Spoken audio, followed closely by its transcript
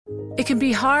It can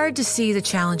be hard to see the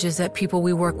challenges that people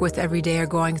we work with every day are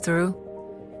going through.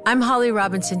 I'm Holly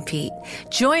Robinson-Peete.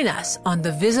 Join us on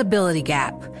The Visibility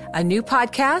Gap, a new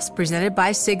podcast presented by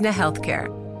Cigna Healthcare.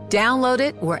 Download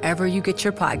it wherever you get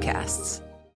your podcasts.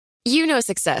 You know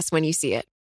success when you see it.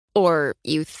 Or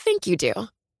you think you do.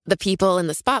 The people in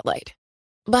the spotlight.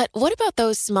 But what about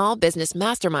those small business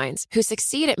masterminds who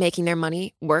succeed at making their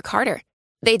money work harder?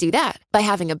 They do that by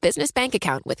having a business bank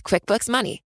account with QuickBooks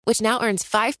Money, which now earns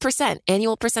 5%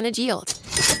 annual percentage yield.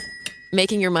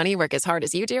 Making your money work as hard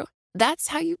as you do? That's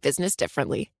how you business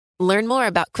differently. Learn more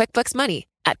about QuickBooks Money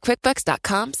at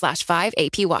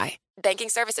quickbooks.com/5APY. Banking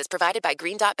services provided by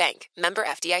Green Dot Bank. Member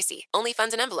FDIC. Only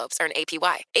funds and envelopes earn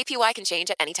APY. APY can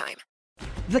change at any time.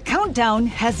 The countdown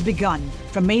has begun.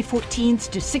 From May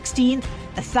 14th to 16th,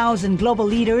 1,000 global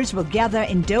leaders will gather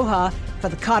in Doha for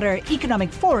the Qatar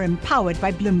Economic Forum powered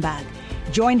by Bloomberg.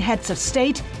 Join heads of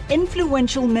state,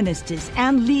 influential ministers,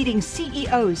 and leading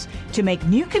CEOs to make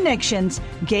new connections,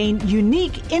 gain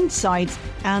unique insights,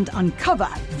 and uncover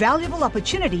valuable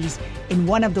opportunities in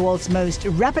one of the world's most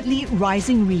rapidly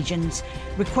rising regions.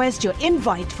 Request your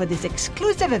invite for this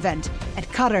exclusive event at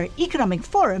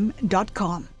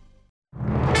QatarEconomicForum.com.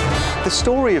 The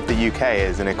story of the UK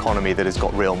is an economy that has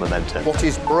got real momentum. What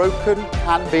is broken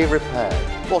can be repaired.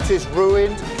 What is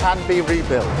ruined can be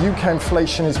rebuilt. UK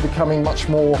inflation is becoming much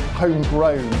more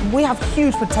homegrown. We have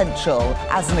huge potential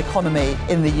as an economy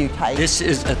in the UK. This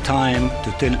is a time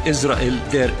to tell Israel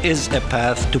there is a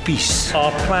path to peace.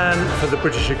 Our plan for the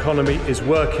British economy is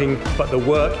working, but the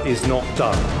work is not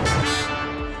done.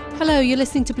 Hello, you're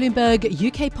listening to Bloomberg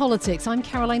UK Politics. I'm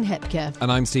Caroline Hepker.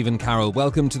 And I'm Stephen Carroll.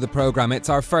 Welcome to the programme. It's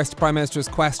our first Prime Minister's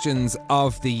Questions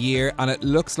of the year, and it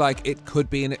looks like it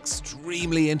could be an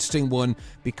extremely interesting one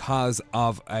because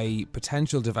of a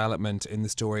potential development in the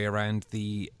story around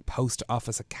the post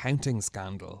office accounting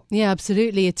scandal. Yeah,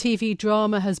 absolutely. A TV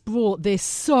drama has brought this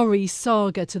sorry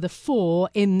saga to the fore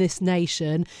in this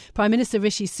nation. Prime Minister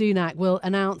Rishi Sunak will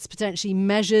announce potentially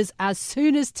measures as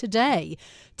soon as today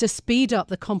to speed up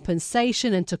the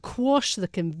compensation and to quash the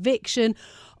conviction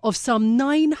of some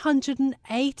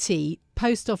 980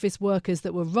 post office workers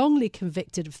that were wrongly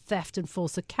convicted of theft and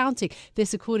false accounting.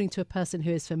 This according to a person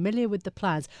who is familiar with the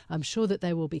plans. I'm sure that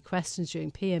there will be questions during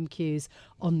PMQs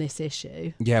on this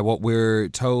issue. Yeah, what we're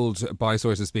told by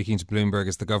sources speaking to Bloomberg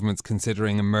is the government's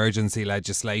considering emergency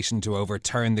legislation to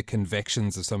overturn the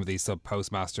convictions of some of these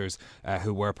sub-postmasters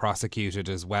who were prosecuted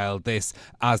as well. This,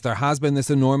 as there has been this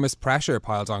enormous pressure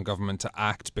piled on government to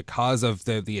act because of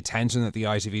the attention that the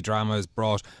ITV drama has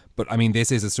brought. But I mean,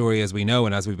 this is a story, as we know,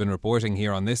 and as we've been reporting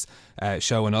here on this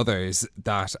show and others,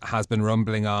 that has been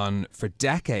rumbling on for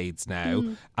decades now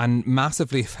and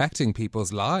massively affecting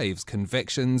people's lives.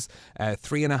 Convictions,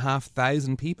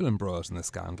 3,500 people embroiled in the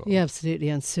scandal. Yeah, absolutely.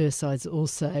 And suicides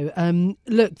also.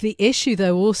 Look, the issue,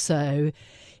 though, also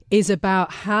is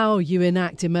about how you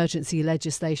enact emergency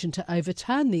legislation to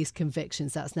overturn these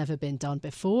convictions. That's never been done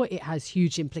before. It has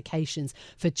huge implications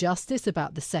for justice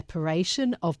about the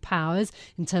separation of powers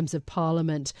in terms of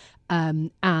Parliament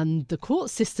and the court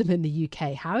system in the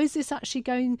UK. How is this actually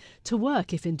going to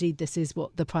work if indeed this is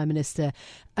what the Prime Minister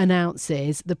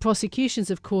announces? The prosecutions,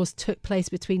 of course, took place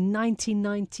between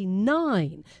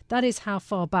 1999. That is how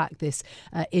far back this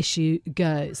issue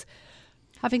goes.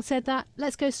 Having said that,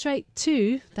 let's go straight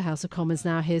to the House of Commons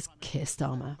now. Here's Keir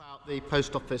Starmer. About the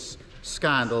post office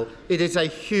scandal, it is a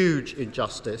huge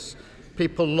injustice.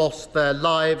 People lost their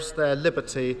lives, their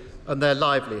liberty and their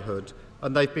livelihood,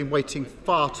 and they've been waiting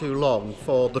far too long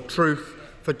for the truth,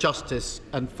 for justice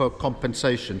and for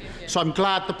compensation. So I'm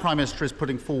glad the Prime Minister is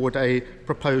putting forward a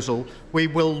proposal. We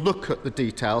will look at the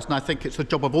details, and I think it's the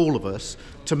job of all of us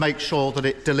to make sure that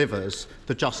it delivers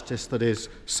the justice that is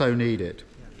so needed.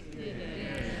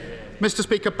 Mr.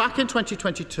 Speaker, back in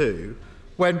 2022,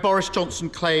 when Boris Johnson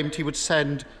claimed he would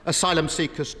send asylum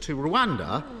seekers to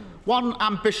Rwanda, one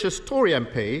ambitious Tory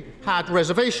MP had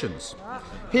reservations.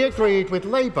 He agreed with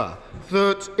Labour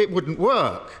that it wouldn't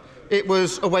work. It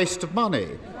was a waste of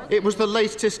money. It was the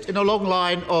latest in a long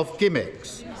line of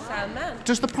gimmicks.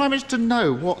 Does the Prime Minister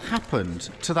know what happened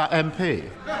to that MP?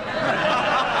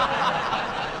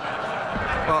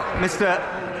 Well, Mr.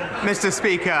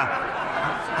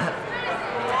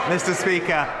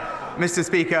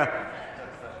 Speaker,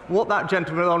 what that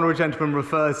honourable gentleman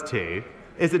refers to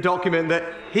is a document that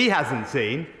he hasn't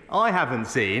seen, I haven't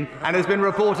seen, and has been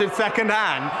reported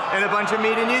second-hand in a bunch of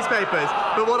media newspapers.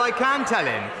 But what I can tell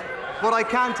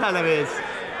him is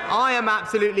I am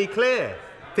absolutely clear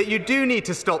that you do need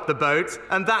to stop the boats,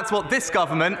 and that's what this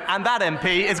government and that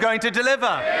MP is going to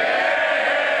deliver.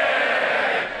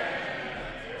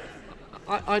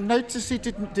 I notice he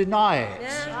didn't deny it,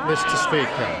 Mr.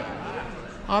 Speaker.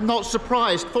 I'm not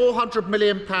surprised. £400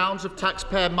 million of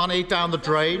taxpayer money down the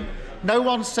drain. No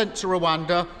one sent to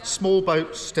Rwanda. Small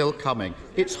boats still coming.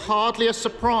 It's hardly a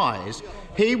surprise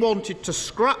he wanted to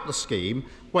scrap the scheme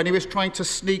when he was trying to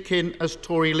sneak in as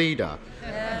Tory leader.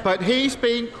 But he's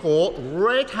been caught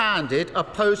red-handed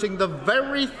opposing the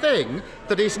very thing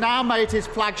that he's now made his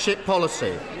flagship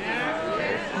policy.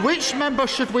 Which member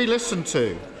should we listen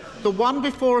to? The one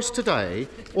before us today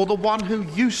or the one who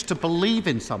used to believe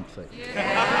in something?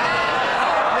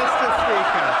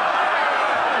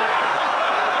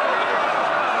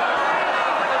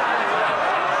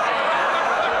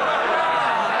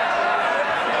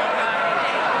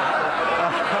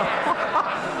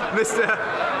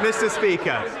 Mr.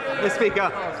 Speaker. Mr.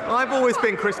 Speaker, I've always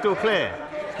been crystal clear.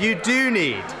 You do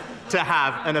need to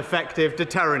have an effective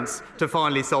deterrence to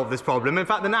finally solve this problem. In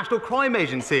fact, the National Crime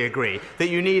Agency agree that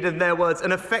you need, in their words,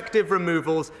 an effective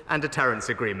removals and deterrence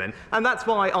agreement. And that's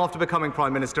why, after becoming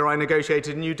Prime Minister, I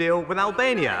negotiated a new deal with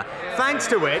Albania, thanks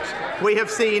to which we have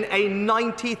seen a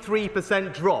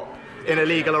 93% drop in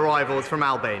illegal arrivals from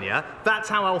Albania. That's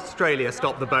how Australia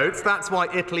stopped the boats. That's why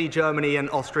Italy, Germany and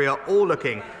Austria are all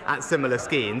looking at similar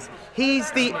schemes.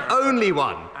 He's the only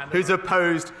one who's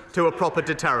opposed to a proper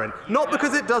deterrent. Not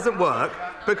because it doesn't work,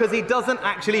 because he doesn't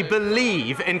actually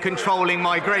believe in controlling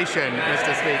migration,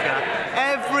 Mr. Speaker.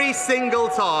 Every single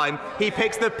time he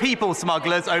picks the people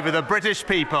smugglers over the British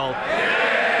people.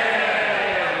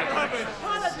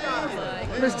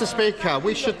 Mr. Speaker,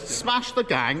 we should smash the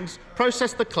gangs,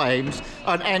 process the claims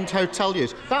and end hotel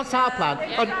use. That's our plan.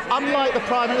 And unlike the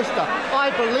Prime Minister,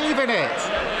 I believe in it.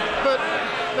 But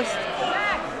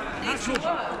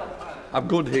I'm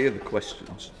going to hear the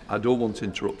questions. I don't want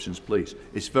interruptions, please.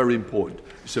 It's very important.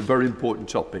 It's a very important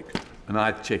topic, and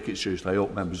I take it seriously. I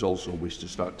hope members also wish to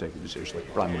start taking it seriously.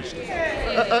 Prime Minister.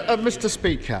 Mr.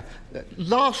 Speaker,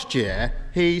 last year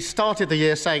he started the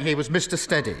year saying he was Mr.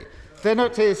 Steady. Then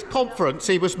at his conference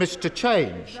he was Mr.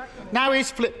 Change. Now he's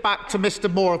flipped back to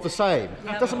Mr. More of the same.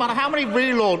 Doesn't matter how many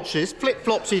relaunches,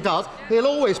 flip-flops he does, he'll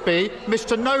always be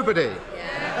Mr. Nobody.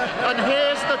 And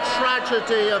here's the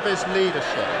tragedy of his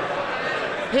leadership.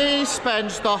 He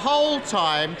spends the whole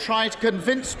time trying to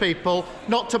convince people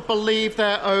not to believe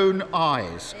their own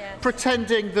eyes,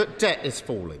 pretending that debt is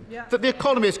falling, that the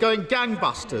economy is going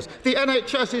gangbusters, the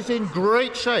NHS is in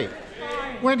great shape.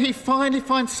 When he finally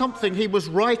finds something he was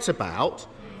right about,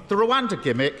 the Rwanda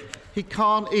gimmick, he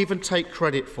can't even take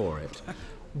credit for it.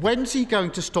 When's he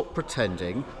going to stop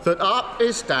pretending that up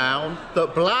is down,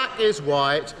 that black is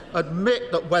white,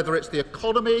 admit that whether it's the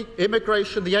economy,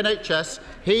 immigration, the NHS,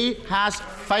 he has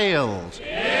failed?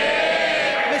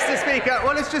 Mr. Speaker,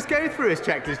 well, let's just go through his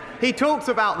checklist. He talks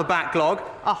about the backlog,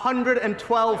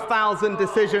 112,000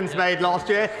 decisions made last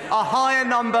year, a higher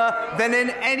number than in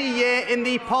any year in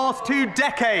the past 2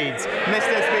 decades,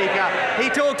 Mr. Speaker. He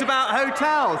talked about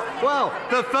hotels. Well,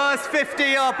 the first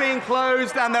 50 are being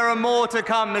closed and there are more to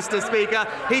come, Mr. Speaker.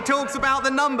 He talks about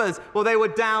the numbers. Well, they were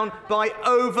down by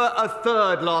over a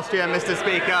third last year, Mr.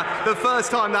 Speaker, the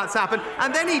first time that's happened.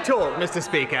 And then he talked, Mr.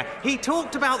 Speaker, he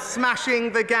talked about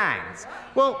smashing the gangs.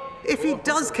 Well, if he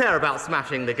does care about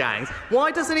smashing the gangs,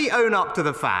 why doesn't he own up to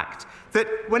the fact that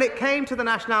when it came to the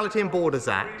Nationality and Borders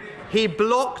Act, he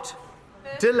blocked,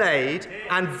 delayed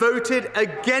and voted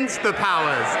against the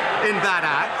powers in that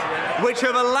act, which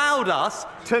have allowed us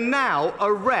to now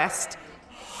arrest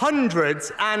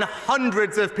hundreds and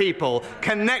hundreds of people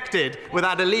connected with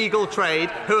that illegal trade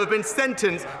who have been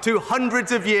sentenced to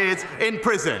hundreds of years in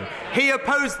prison. He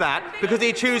opposed that because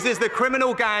he chooses the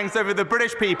criminal gangs over the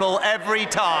British people every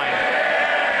time.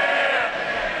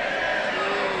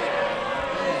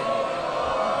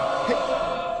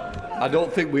 I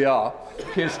don't think we are.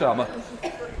 Keir Starmer.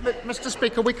 Mr.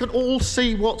 Speaker, we can all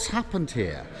see what's happened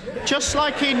here. Just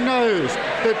like he knows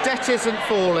that debt isn't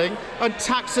falling and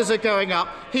taxes are going up,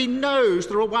 he knows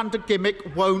the Rwanda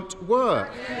gimmick won't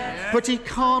work. But he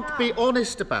can't be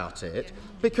honest about it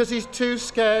because he's too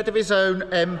scared of his own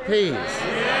MPs.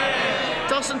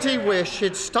 Doesn't he wish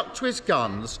he'd stuck to his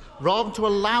guns rather than to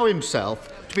allow himself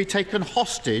to be taken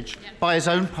hostage by his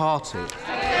own party?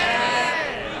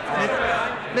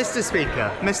 Mr.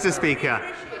 Speaker,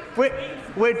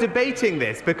 we're debating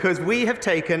this because we have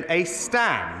taken a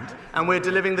stand and we're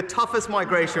delivering the toughest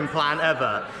migration plan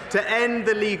ever to end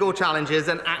the legal challenges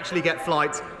and actually get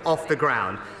flights off the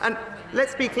ground. And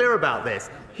let's be clear about this.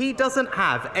 He doesn't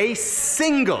have a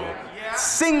single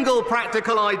single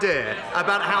practical idea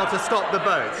about how to stop the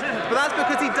boats. But that's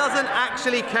because he doesn't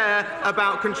actually care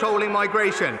about controlling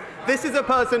migration. This is a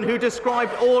person who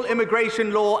described all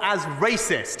immigration law as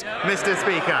racist, Mr.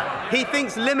 Speaker. He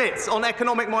thinks limits on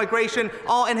economic migration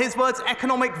are, in his words,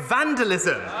 economic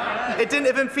vandalism. It didn't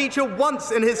even feature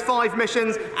once in his 5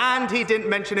 missions, and he didn't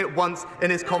mention it once in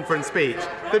his conference speech.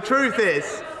 The truth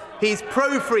is, he's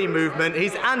pro-free movement,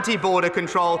 he's anti-border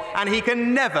control, and he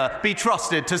can never be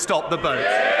trusted to stop the boats.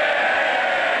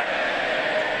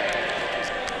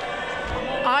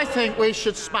 I think we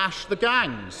should smash the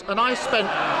gangs. And I spent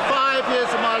 5 years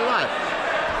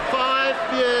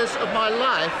of my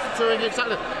life doing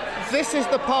exactly. This is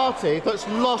the party that's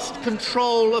lost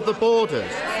control of the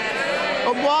borders.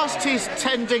 And whilst he's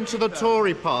tending to the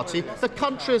Tory party, the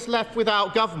country is left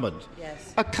without government.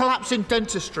 Yes. A collapse in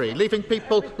dentistry, leaving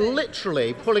people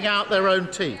literally pulling out their own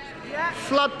teeth.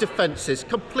 Flood defences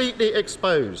completely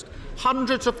exposed.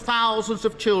 Hundreds of thousands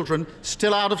of children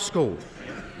still out of school.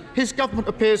 His government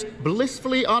appears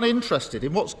blissfully uninterested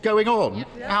in what's going on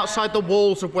outside the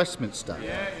walls of Westminster.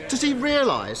 Does he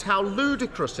realise how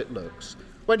ludicrous it looks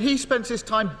when he spends his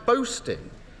time boasting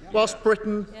whilst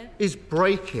Britain is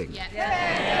breaking?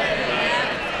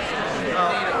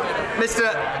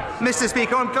 Mr.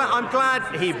 Speaker, I'm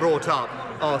glad he brought up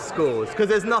our schools, because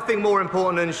there's nothing more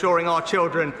important than ensuring our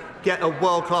children get a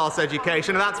world-class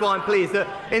education. And that's why I'm pleased that,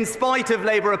 in spite of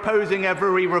Labour opposing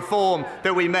every reform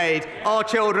that we made, our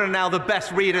children are now the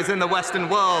best readers in the Western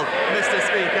world, Mr.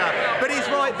 Speaker. But he's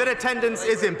right that attendance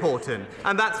is important,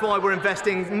 and that's why we're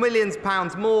investing millions of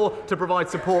pounds more to provide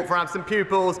support for absent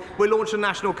pupils. We launched a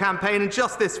national campaign, and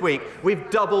just this week, we've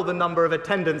doubled the number of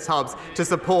attendance hubs to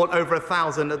support over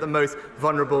 1,000 at the most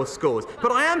vulnerable schools.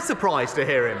 But I am surprised to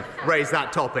hear him raise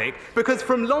that topic, because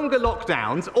from longer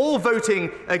lockdowns or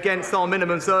voting against our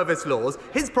minimum service laws,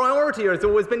 his priority has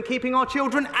always been keeping our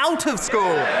children out of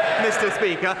school, Mr.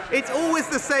 Speaker. It's always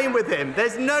the same with him.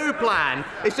 There's no plan.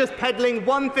 It's just peddling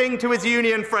one thing to his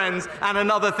union friends and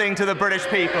another thing to the British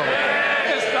people.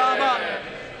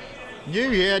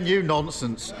 New year, new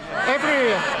nonsense.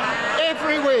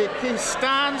 Every week he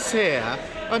stands here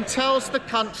and tells the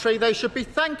country they should be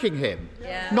thanking him,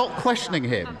 not questioning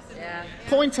him.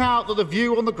 Point out that the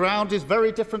view on the ground is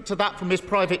very different to that from his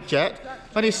private jet,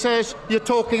 and he says you're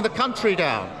talking the country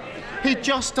down. He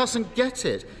just doesn't get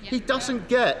it. He doesn't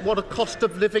get what a cost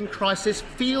of living crisis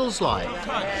feels like.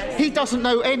 He doesn't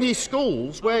know any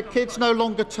schools where kids no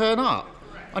longer turn up,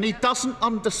 and he doesn't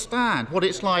understand what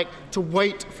it's like to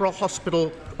wait for a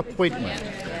hospital appointment.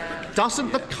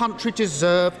 Doesn't the country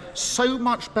deserve so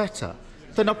much better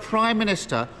than a Prime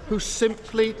Minister who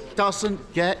simply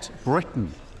doesn't get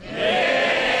Britain?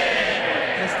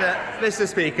 Mr.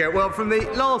 Speaker, well, from the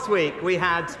last week we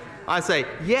had,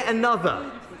 yet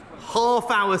another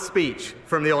half-hour speech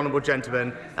from the Honourable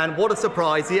Gentleman, and what a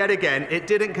surprise, yet again, it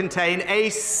didn't contain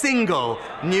a single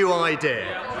new idea.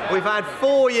 We've had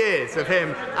 4 years of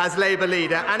him as Labour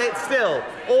leader, and it's still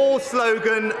all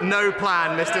slogan, no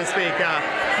plan, Mr. Speaker.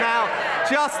 Now,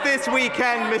 just this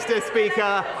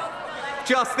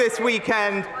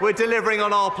weekend, we're delivering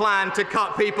on our plan to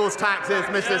cut people's taxes,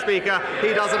 Mr. Speaker.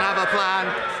 He doesn't have a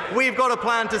plan. We've got a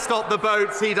plan to stop the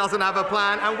boats. He doesn't have a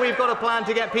plan. And we've got a plan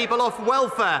to get people off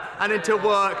welfare and into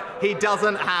work. He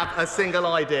doesn't have a single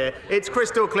idea. It's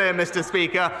crystal clear, Mr.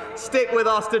 Speaker. Stick with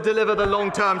us to deliver the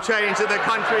long-term change that the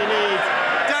country needs.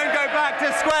 Don't go back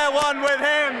to square one with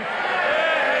him.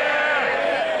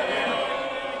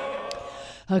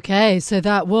 OK, so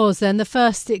that was then the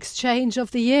first exchange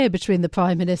of the year between the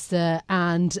Prime Minister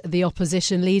and the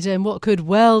opposition leader in what could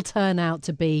well turn out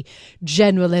to be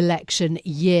general election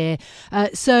year.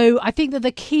 So I think that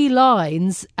the key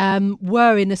lines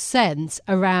were, in a sense,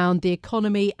 around the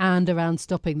economy and around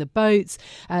stopping the boats.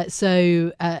 I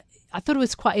thought it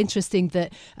was quite interesting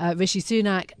that Rishi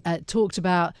Sunak talked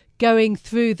about going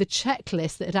through the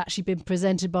checklist that had actually been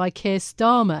presented by Keir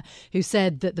Starmer, who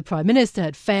said that the Prime Minister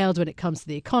had failed when it comes to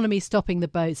the economy, stopping the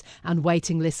boats and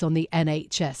waiting lists on the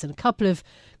NHS. And a couple of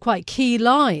quite key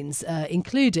lines,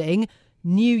 including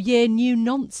New Year, new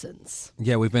nonsense.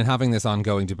 Yeah, we've been having this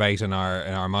ongoing debate in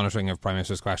our monitoring of Prime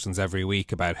Minister's questions every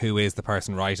week about who is the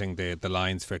person writing the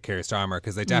lines for Keir Starmer,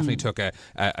 because they definitely took a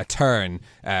turn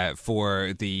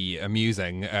for the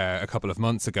amusing a couple of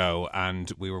months ago,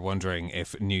 and we were wondering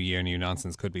if New Year, new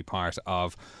nonsense could be part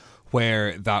of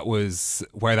where that was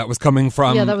coming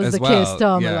from. Yeah, that was as the well. Keir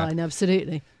Starmer line,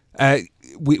 absolutely.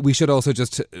 we should also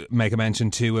just make a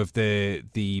mention too of the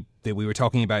we were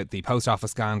talking about the post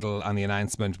office scandal and the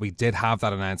announcement. We did have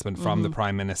that announcement from the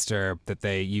Prime Minister that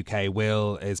the UK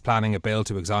is planning a bill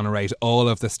to exonerate all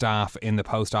of the staff in the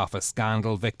post office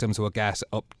scandal. Victims will get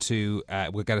up to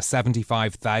will get a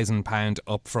 £75,000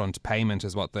 upfront payment,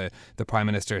 is what the Prime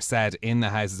Minister said in the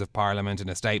Houses of Parliament in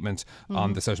a statement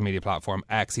on the social media platform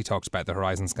X. He talked about the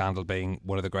Horizon scandal being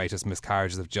one of the greatest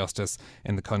miscarriages of justice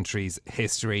in the country's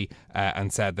history,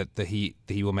 and said that he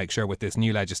will make sure with this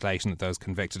new legislation that those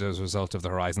convicted as a result of the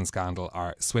Horizon scandal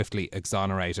are swiftly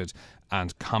exonerated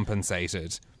and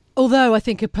compensated. Although I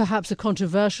think perhaps a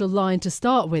controversial line to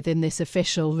start with in this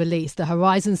official release, the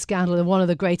Horizon scandal is one of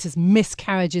the greatest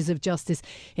miscarriages of justice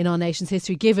in our nation's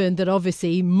history, given that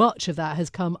obviously much of that has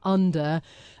come under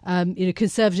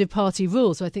Conservative Party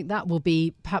rule. So I think that will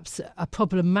be perhaps a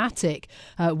problematic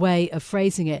way of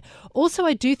phrasing it. Also,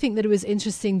 I do think that it was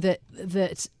interesting that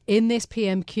in this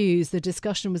PMQs, the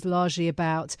discussion was largely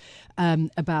about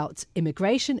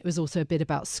immigration. It was also a bit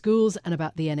about schools and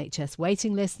about the NHS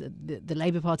waiting list. The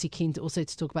Labour Party keen to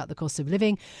talk about the cost of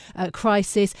living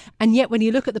crisis. And yet, when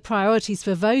you look at the priorities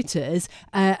for voters,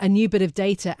 a new bit of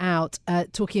data out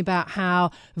talking about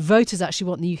how voters actually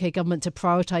want the UK government to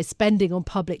prioritise spending on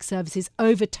public services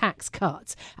over tax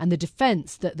cuts. And the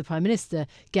defence that the Prime Minister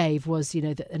gave was,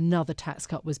 that another tax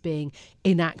cut was being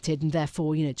enacted and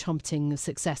therefore, trumpeting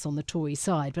success on the Tory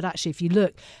side. But actually, if you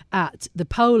look at the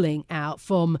polling out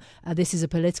from, this is a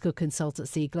political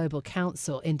consultancy, Global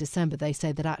Council, in December, they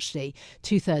say that actually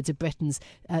 2/3 of Britons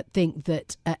think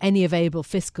that any available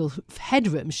fiscal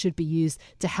headroom should be used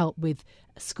to help with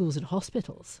schools and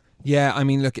hospitals. Yeah, I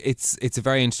mean, look, it's a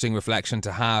very interesting reflection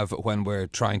to have when we're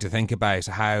trying to think about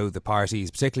how the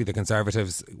parties, particularly the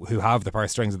Conservatives who have the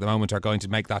purse strings at the moment, are going to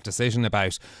make that decision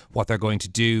about what they're going to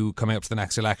do coming up to the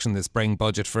next election, the spring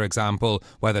budget, for example,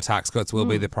 whether tax cuts will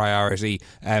be the priority.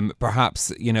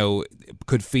 Perhaps,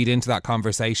 could feed into that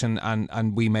conversation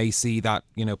and we may see that,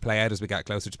 play out as we get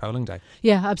closer to polling day.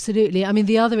 Yeah, absolutely. I mean,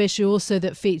 the other issue also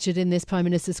that featured in this Prime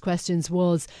Minister's questions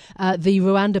was the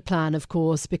Rwanda plan, of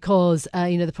course, because,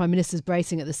 the Prime Minister's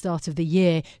bracing at the start of the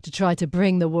year to try to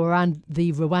bring the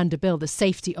Rwanda bill, the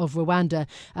Safety of Rwanda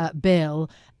bill.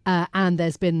 And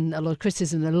there's been a lot of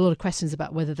criticism and a lot of questions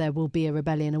about whether there will be a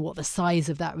rebellion and what the size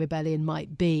of that rebellion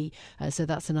might be. So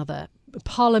that's another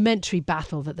parliamentary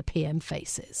battle that the PM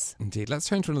faces. Indeed. Let's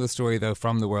turn to another story, though,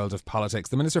 from the world of politics.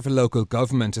 The Minister for Local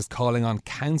Government is calling on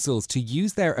councils to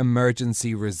use their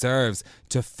emergency reserves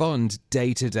to fund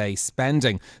day-to-day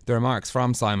spending. The remarks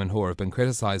from Simon Hoare have been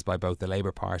criticised by both the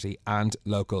Labour Party and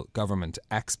local government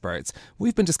experts.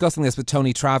 We've been discussing this with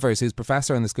Tony Travers, who's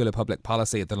Professor in the School of Public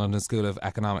Policy at the London School of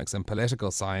Economics and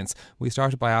Political Science. We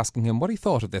started by asking him what he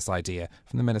thought of this idea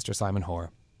from the Minister Simon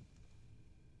Hoare.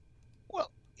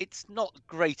 It's not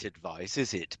great advice,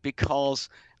 is it? Because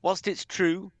whilst it's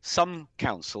true, some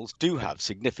councils do have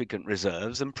significant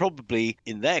reserves, and probably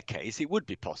in their case, it would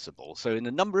be possible. So in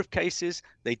a number of cases,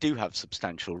 they do have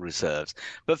substantial reserves.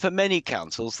 But for many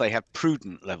councils, they have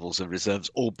prudent levels of reserves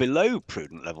or below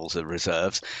prudent levels of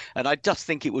reserves. And I just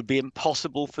think it would be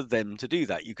impossible for them to do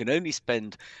that. You can only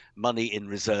spend money in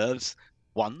reserves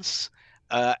once,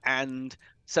 and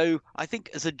so I think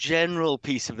as a general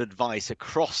piece of advice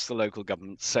across the local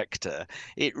government sector,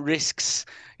 it risks,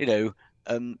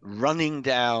 running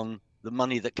down the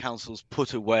money that councils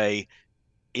put away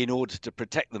in order to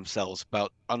protect themselves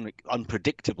about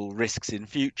unpredictable risks in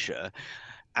future,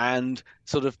 and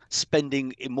sort of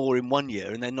spending more in one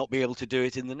year and then not be able to do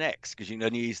it in the next because you can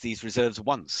only use these reserves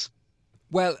once.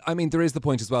 Well, I mean, there is the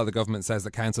point as well. The government says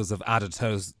that councils have added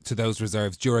to those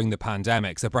reserves during the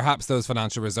pandemic. So perhaps those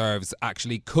financial reserves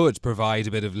actually could provide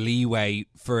a bit of leeway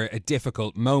for a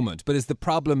difficult moment. But is the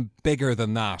problem bigger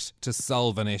than that to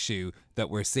solve an issue that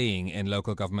we're seeing in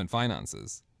local government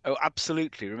finances? Oh,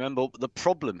 absolutely. Remember, the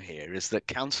problem here is that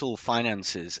council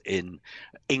finances in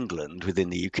England, within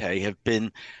the UK, have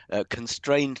been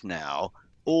constrained now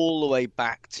all the way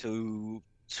back to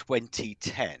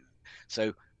 2010.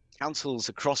 So councils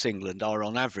across England are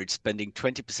on average spending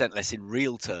 20% less in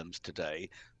real terms today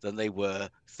than they were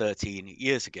 13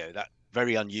 years ago. That's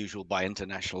very unusual by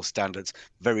international standards,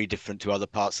 very different to other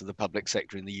parts of the public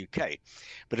sector in the UK.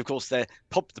 But of course, the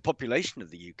population of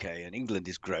the UK and England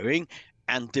is growing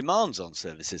and demands on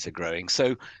services are growing.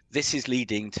 So this is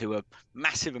leading to a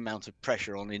massive amount of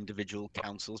pressure on individual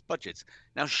councils' budgets.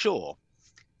 Now, sure,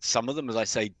 some of them, as I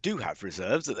say, do have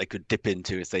reserves that they could dip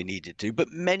into if they needed to, but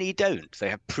many don't. They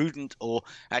have prudent or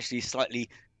actually slightly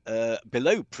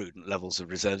below prudent levels of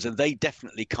reserves, and they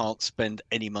definitely can't spend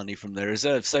any money from their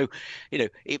reserves. So,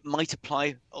 it might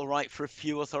apply all right for a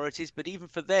few authorities, but even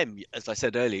for them, as I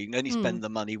said earlier, you can only spend the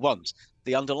money once.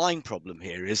 The underlying problem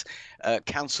here is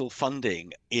council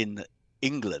funding in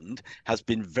England has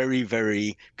been very,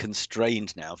 very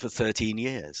constrained now for 13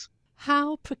 years.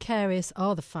 How precarious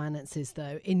are the finances,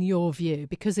 though, in your view?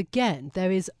 Because, again,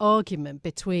 there is argument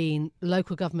between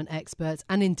local government experts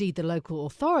and indeed the local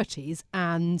authorities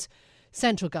and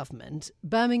central government.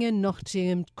 Birmingham,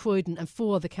 Nottingham, Croydon and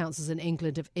 4 other councils in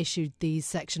England have issued these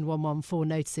Section 114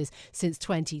 notices since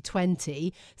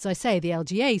 2020. So I say the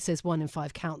LGA says 1 in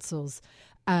 5 councils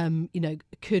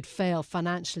could fail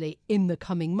financially in the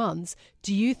coming months.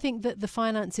 Do you think that the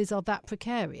finances are that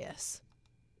precarious?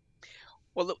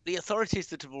 Well, look, the authorities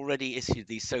that have already issued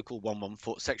these so-called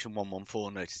Section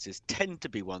 114 notices tend to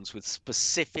be ones with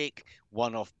specific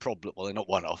one-off problem. Well, they're not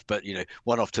one-off, but,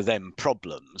 one-off to them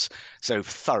problems. So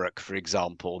Thurrock, for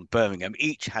example, and Birmingham,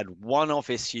 each had one-off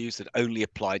issues that only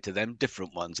applied to them,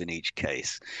 different ones in each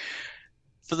case.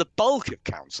 For the bulk of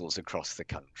councils across the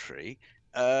country,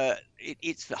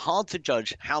 it's hard to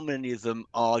judge how many of them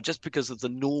are just because of the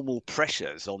normal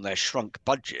pressures on their shrunk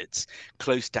budgets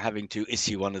close to having to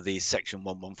issue one of these Section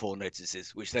 114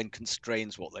 notices, which then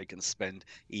constrains what they can spend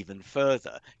even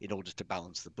further in order to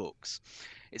balance the books.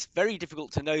 It's very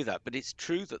difficult to know that, but it's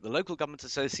true that the Local Government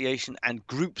Association and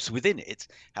groups within it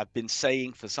have been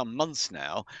saying for some months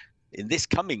now, in this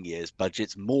coming year's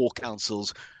budgets, more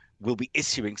councils will be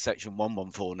issuing Section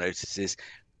 114 notices.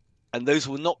 And those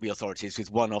will not be authorities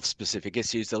with one-off specific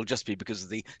issues. They'll just be because of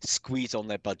the squeeze on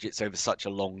their budgets over such a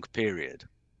long period.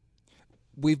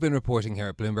 We've been reporting here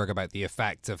at Bloomberg about the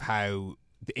effects of how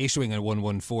issuing a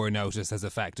 114 notice has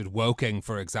affected Woking,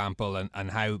 for example,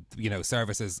 and how,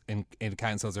 services in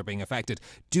councils are being affected.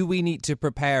 Do we need to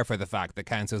prepare for the fact that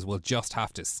councils will just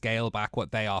have to scale back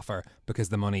what they offer because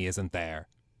the money isn't there?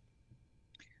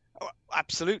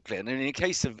 Absolutely. And in the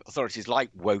case of authorities like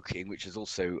Woking, which is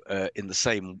also in the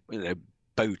same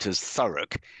boat as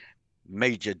Thurrock,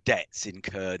 major debts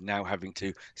incurred, now having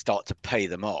to start to pay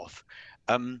them off.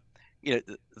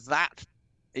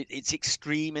 It's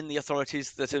extreme in the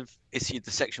authorities that have issued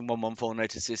the Section 114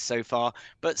 notices so far,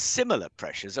 but similar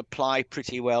pressures apply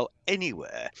pretty well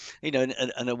anywhere.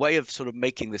 And a way of sort of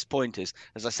making this point is,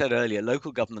 as I said earlier,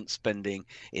 local government spending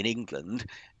in England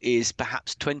is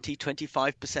perhaps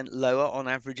 20-25% lower on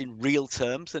average in real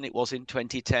terms than it was in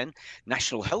 2010.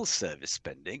 National Health Service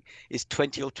spending is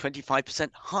 20 or 25%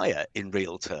 higher in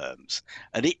real terms.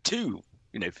 And it too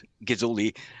gives all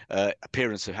the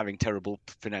appearance of having terrible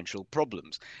financial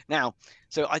problems. Now,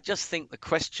 so I just think the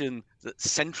question that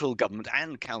central government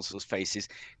and councils face is,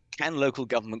 can local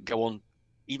government go on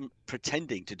even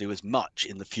pretending to do as much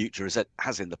in the future as it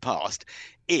has in the past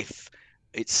if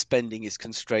its spending is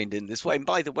constrained in this way? And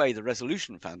by the way, the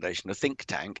Resolution Foundation, a think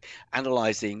tank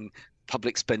analysing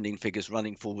public spending figures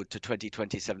running forward to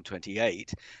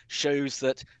 2027-28, shows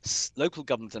that local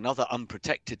government and other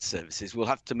unprotected services will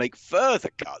have to make further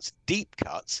cuts, deep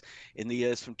cuts, in the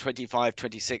years from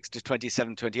 25-26 to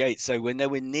 27-28. So we're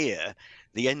nowhere near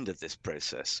the end of this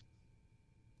process.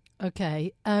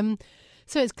 Okay.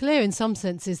 So it's clear in some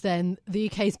senses then the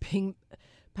UK is being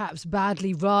perhaps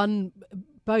badly run,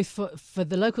 both for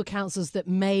the local councils that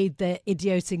made their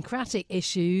idiosyncratic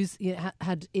issues,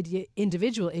 had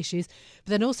individual issues,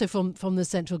 but then also from the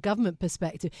central government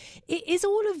perspective. Is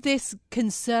all of this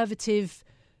Conservative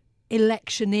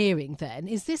electioneering then?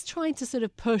 Is this trying to sort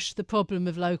of push the problem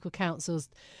of local councils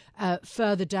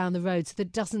further down the road so that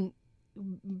it doesn't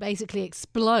basically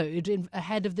explode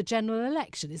ahead of the general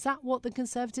election? Is that what the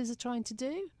Conservatives are trying to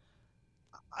do?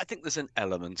 I think there's an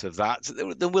element of that.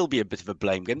 There will be a bit of a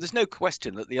blame game. There's no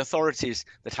question that the authorities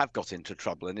that have got into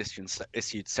trouble and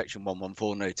issued Section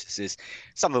 114 notices,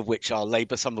 some of which are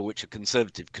Labour, some of which are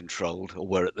Conservative controlled or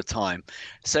were at the time.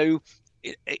 So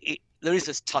there is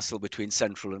this tussle between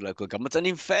central and local government. And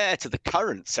in fair to the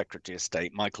current Secretary of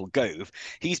State, Michael Gove,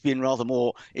 he's been rather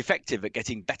more effective at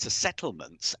getting better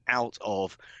settlements out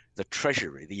of the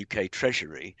Treasury, the UK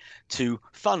Treasury, to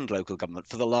fund local government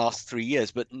for the last 3 years,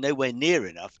 but nowhere near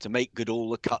enough to make good all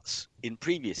the cuts in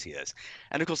previous years.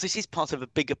 And of course, this is part of a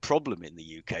bigger problem in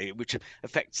the UK, which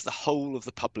affects the whole of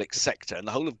the public sector and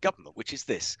the whole of government, which is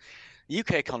this. The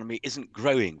UK economy isn't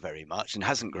growing very much and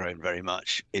hasn't grown very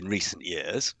much in recent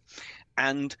years.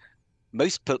 And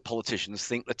most politicians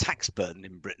think the tax burden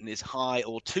in Britain is high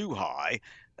or too high,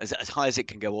 as high as it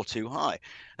can go or too high.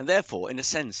 And therefore, in a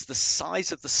sense, the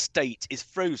size of the state is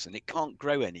frozen. It can't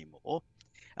grow anymore.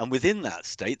 And within that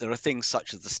state, there are things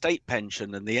such as the state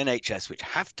pension and the NHS, which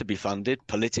have to be funded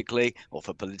politically or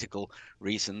for political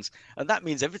reasons. And that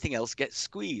means everything else gets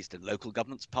squeezed, and local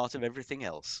government's part of everything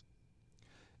else.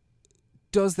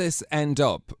 Does this end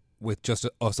up with just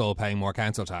us all paying more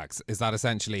council tax? Is that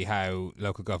essentially how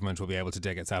local government will be able to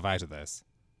dig itself out of this?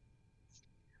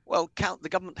 Well, the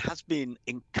government has been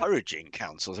encouraging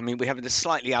councils. I mean, we have this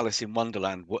slightly Alice in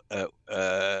Wonderland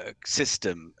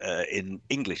system in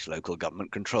English local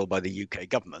government controlled by the UK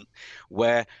government,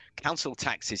 where council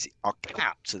taxes are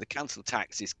capped. So the council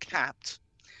tax is capped,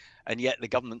 and yet the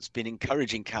government's been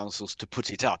encouraging councils to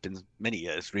put it up in many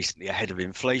years recently ahead of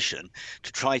inflation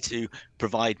to try to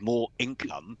provide more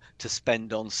income to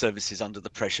spend on services under the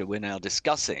pressure we're now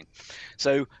discussing.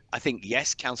 So I think,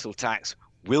 yes, council tax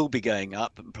will be going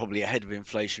up and probably ahead of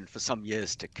inflation for some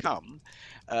years to come.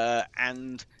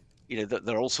 And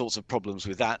there are all sorts of problems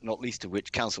with that, not least of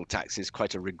which council tax is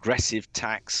quite a regressive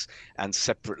tax, and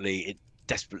separately it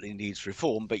desperately needs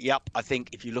reform. But I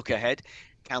think if you look ahead,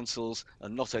 councils,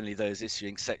 and not only those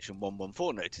issuing Section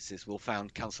 114 notices, will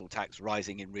find council tax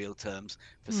rising in real terms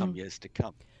for some years to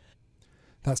come.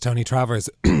 That's Tony Travers,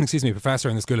 Professor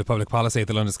in the School of Public Policy at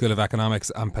the London School of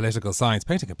Economics and Political Science,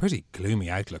 painting a pretty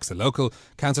gloomy outlook. So local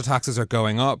council taxes are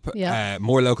going up.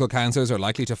 More local councils are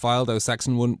likely to file those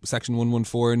Section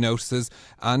 114 notices,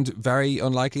 and very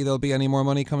unlikely there'll be any more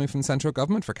money coming from central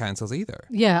government for councils either.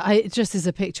 Yeah, it just is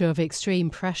a picture of extreme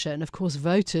pressure. And of course,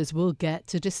 voters will get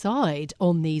to decide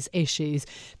on these issues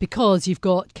because you've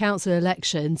got council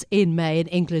elections in May in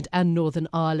England and Northern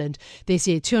Ireland this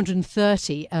year.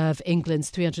 230 of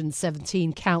England's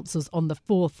 317 councils on the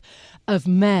 4th of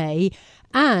May.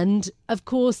 And of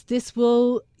course, this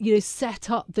will, set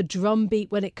up the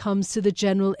drumbeat when it comes to the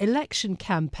general election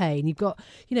campaign. You've got,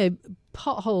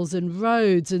 potholes and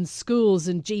roads and schools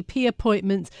and GP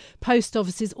appointments, post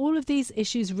offices. All of these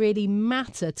issues really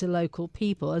matter to local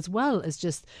people, as well as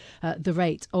just the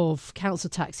rate of council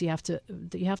tax that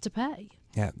you have to pay.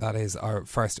 Yeah, that is our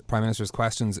first Prime Minister's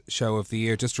Questions show of the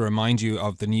year. Just to remind you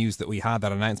of the news that we had,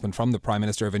 that announcement from the Prime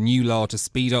Minister of a new law to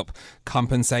speed up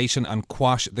compensation and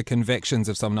quash the convictions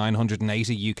of some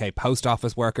 980 UK post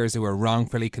office workers who were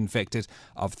wrongfully convicted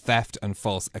of theft and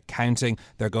false accounting.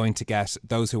 They're going to get,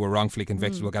 those who were wrongfully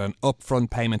convicted will get an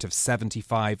upfront payment of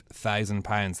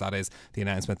 £75,000. That is the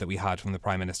announcement that we had from the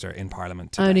Prime Minister in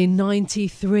Parliament today. Only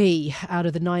 93 out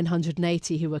of the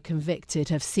 980 who were convicted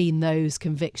have seen those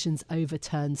convictions overturned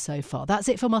so far. That's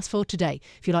it from us for today.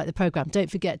 If you like the programme,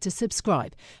 don't forget to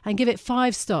subscribe and give it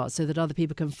 5 stars so that other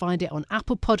people can find it on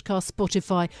Apple Podcasts,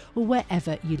 Spotify, or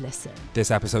wherever you listen. This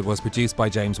episode was produced by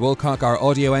James Woolcock. Our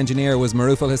audio engineer was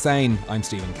Maruf Al-Hussein. I'm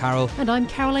Stephen Carroll. And I'm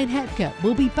Caroline Hepker.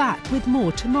 We'll be back with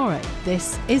more tomorrow.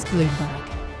 This is Bloomberg.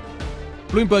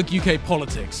 Bloomberg UK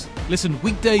Politics. Listen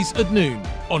weekdays at noon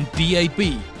on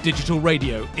DAB Digital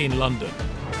Radio in London.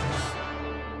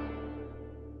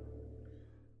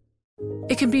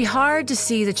 It can be hard to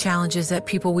see the challenges that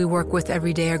people we work with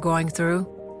every day are going through.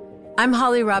 I'm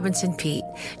Holly Robinson Peete.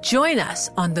 Join us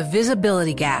on The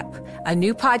Visibility Gap, a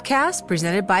new podcast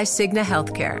presented by Cigna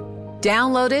Healthcare.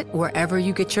 Download it wherever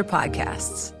you get your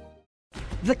podcasts.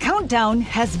 The countdown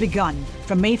has begun.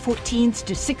 From May 14th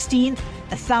to 16th,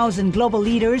 1,000 global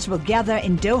leaders will gather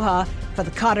in Doha for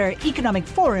the Qatar Economic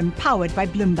Forum powered by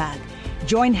Bloomberg.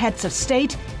 Join heads of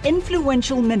state,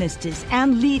 influential ministers,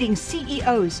 and leading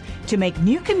CEOs to make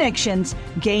new connections,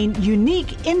 gain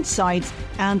unique insights,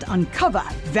 and uncover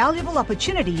valuable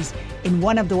opportunities in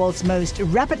one of the world's most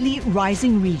rapidly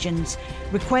rising regions.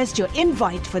 Request your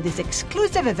invite for this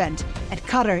exclusive event at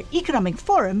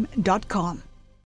QatarEconomicForum.com.